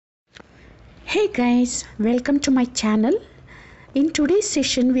Hey guys, welcome to my channel. In today's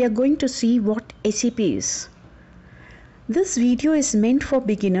session we are going to see what SAP is. This video is meant for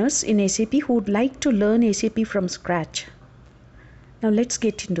beginners in SAP who would like to learn SAP from scratch. Now let's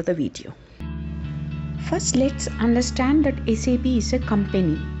get into the video. First, let's understand that SAP is a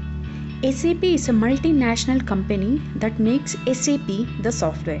company. SAP is a multinational company that makes SAP the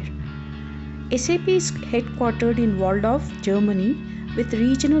software. SAP is headquartered in Waldorf, Germany, with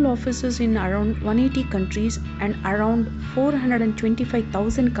regional offices in around 180 countries and around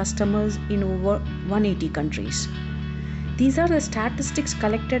 425,000 customers in over 180 countries. These are the statistics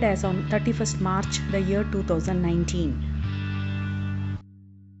collected as on 31st March the year 2019.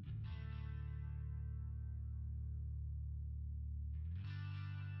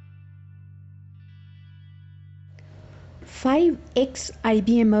 Five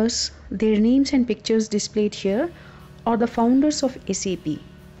ex-IBMers, their names and pictures displayed here, are the founders of SAP.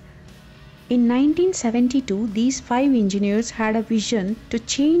 In 1972, these 5 engineers had a vision to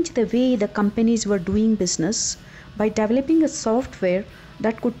change the way the companies were doing business by developing a software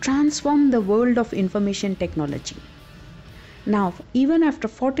that could transform the world of information technology. Now, even after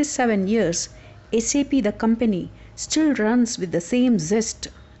 47 years, SAP, the company, still runs with the same zest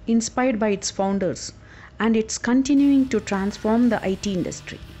inspired by its founders, and it's continuing to transform the IT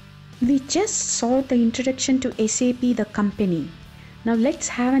industry. We just saw the introduction to SAP, the company. Now let's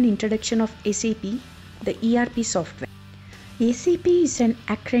have an introduction of SAP, the ERP software. SAP is an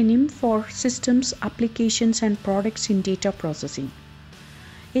acronym for Systems, Applications and Products in Data Processing.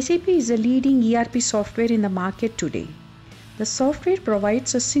 SAP is the leading ERP software in the market today. The software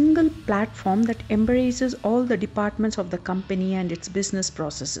provides a single platform that embraces all the departments of the company and its business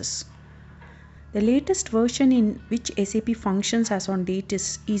processes. The latest version in which SAP functions as on date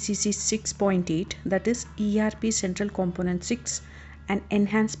is ECC 6.8, that is ERP Central Component 6 and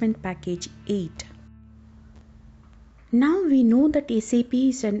Enhancement Package 8. Now we know that SAP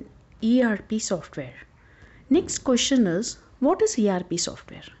is an ERP software. Next question is, what is ERP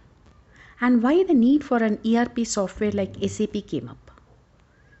software? And why the need for an ERP software like SAP came up?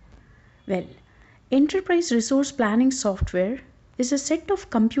 Well, Enterprise Resource Planning software is a set of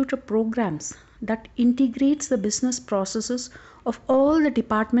computer programs that integrates the business processes of all the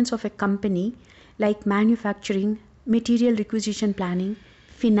departments of a company like manufacturing, material requisition planning,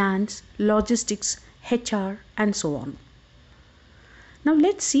 finance, logistics, HR, and so on. Now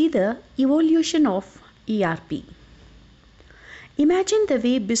let's see the evolution of ERP. Imagine the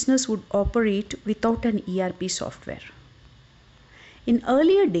way business would operate without an ERP software. In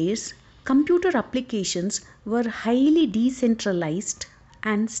earlier days, computer applications were highly decentralized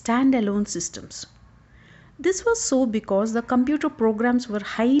and standalone systems. This was so because the computer programs were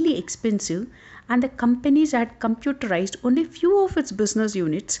highly expensive and the companies had computerized only few of its business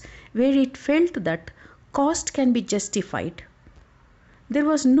units where it felt that cost can be justified. There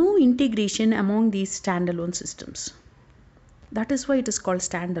was no integration among these standalone systems. That is why it is called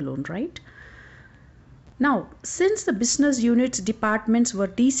standalone, right? Now, since the business units departments were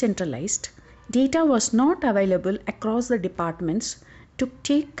decentralized, data was not available across the departments to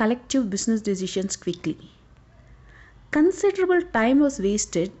take collective business decisions quickly. Considerable time was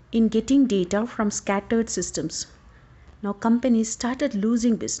wasted in getting data from scattered systems. Now companies started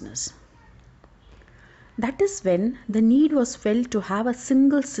losing business. That is when the need was felt to have a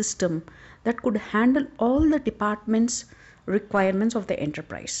single system that could handle all the departments' requirements of the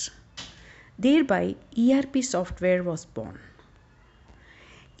enterprise. Thereby, ERP software was born.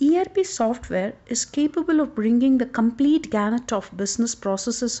 ERP software is capable of bringing the complete gamut of business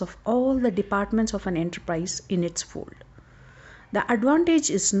processes of all the departments of an enterprise in its fold. The advantage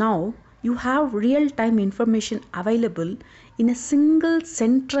is now you have real-time information available in a single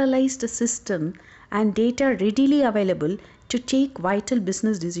centralized system and data readily available to take vital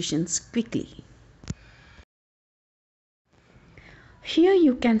business decisions quickly. Here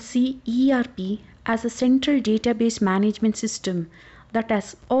you can see ERP as a central database management system that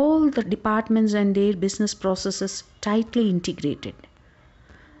has all the departments and their business processes tightly integrated.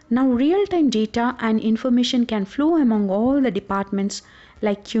 Now real-time data and information can flow among all the departments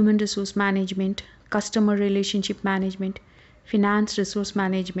like human resource management, customer relationship management, finance resource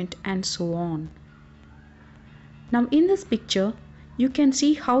management, and so on. Now in this picture, you can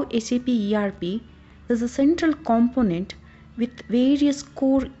see how SAP ERP is a central component with various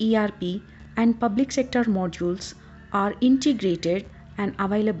core ERP and public sector modules are integrated and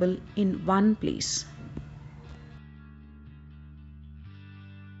available in one place.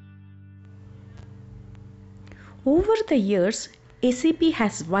 Over the years, SAP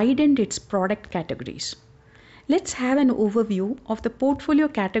has widened its product categories. Let's have an overview of the portfolio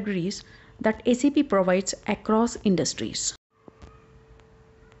categories that SAP provides across industries.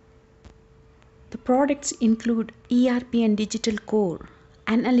 The products include ERP and digital core,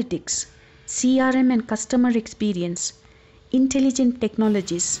 analytics, CRM and customer experience, intelligent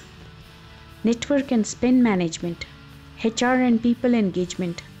technologies, network and spend management, HR and people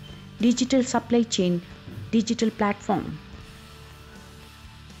engagement, digital supply chain, digital platform.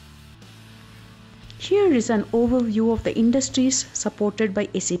 Here is an overview of the industries supported by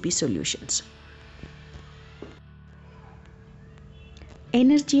SAP solutions.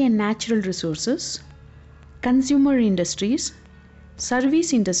 Energy and natural resources, consumer industries,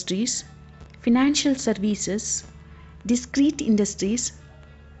 service industries, financial services, discrete industries,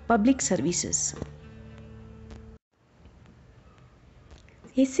 public services.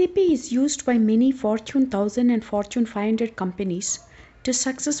 SAP is used by many Fortune 1000 and Fortune 500 companies to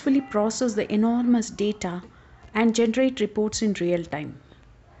successfully process the enormous data and generate reports in real time.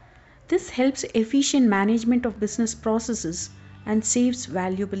 This helps efficient management of business processes and saves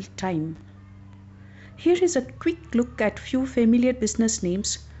valuable time. Here is a quick look at few familiar business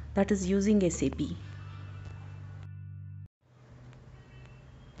names that is using SAP.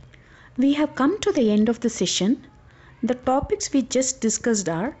 We have come to the end of the session. The topics we just discussed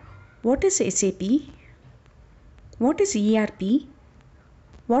are: what is SAP? What is ERP?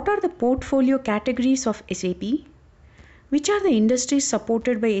 What are the portfolio categories of SAP? Which are the industries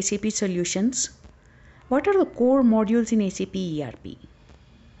supported by SAP solutions? What are the core modules in SAP ERP?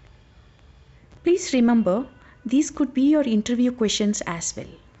 Please remember, these could be your interview questions as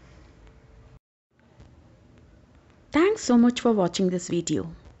well. Thanks so much for watching this video.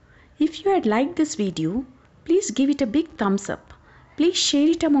 If you had liked this video, please give it a big thumbs up. Please share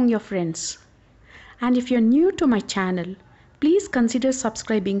it among your friends. And if you're new to my channel, please consider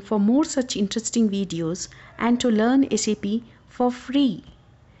subscribing for more such interesting videos and to learn SAP for free.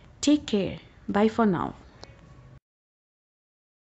 Take care. Bye for now.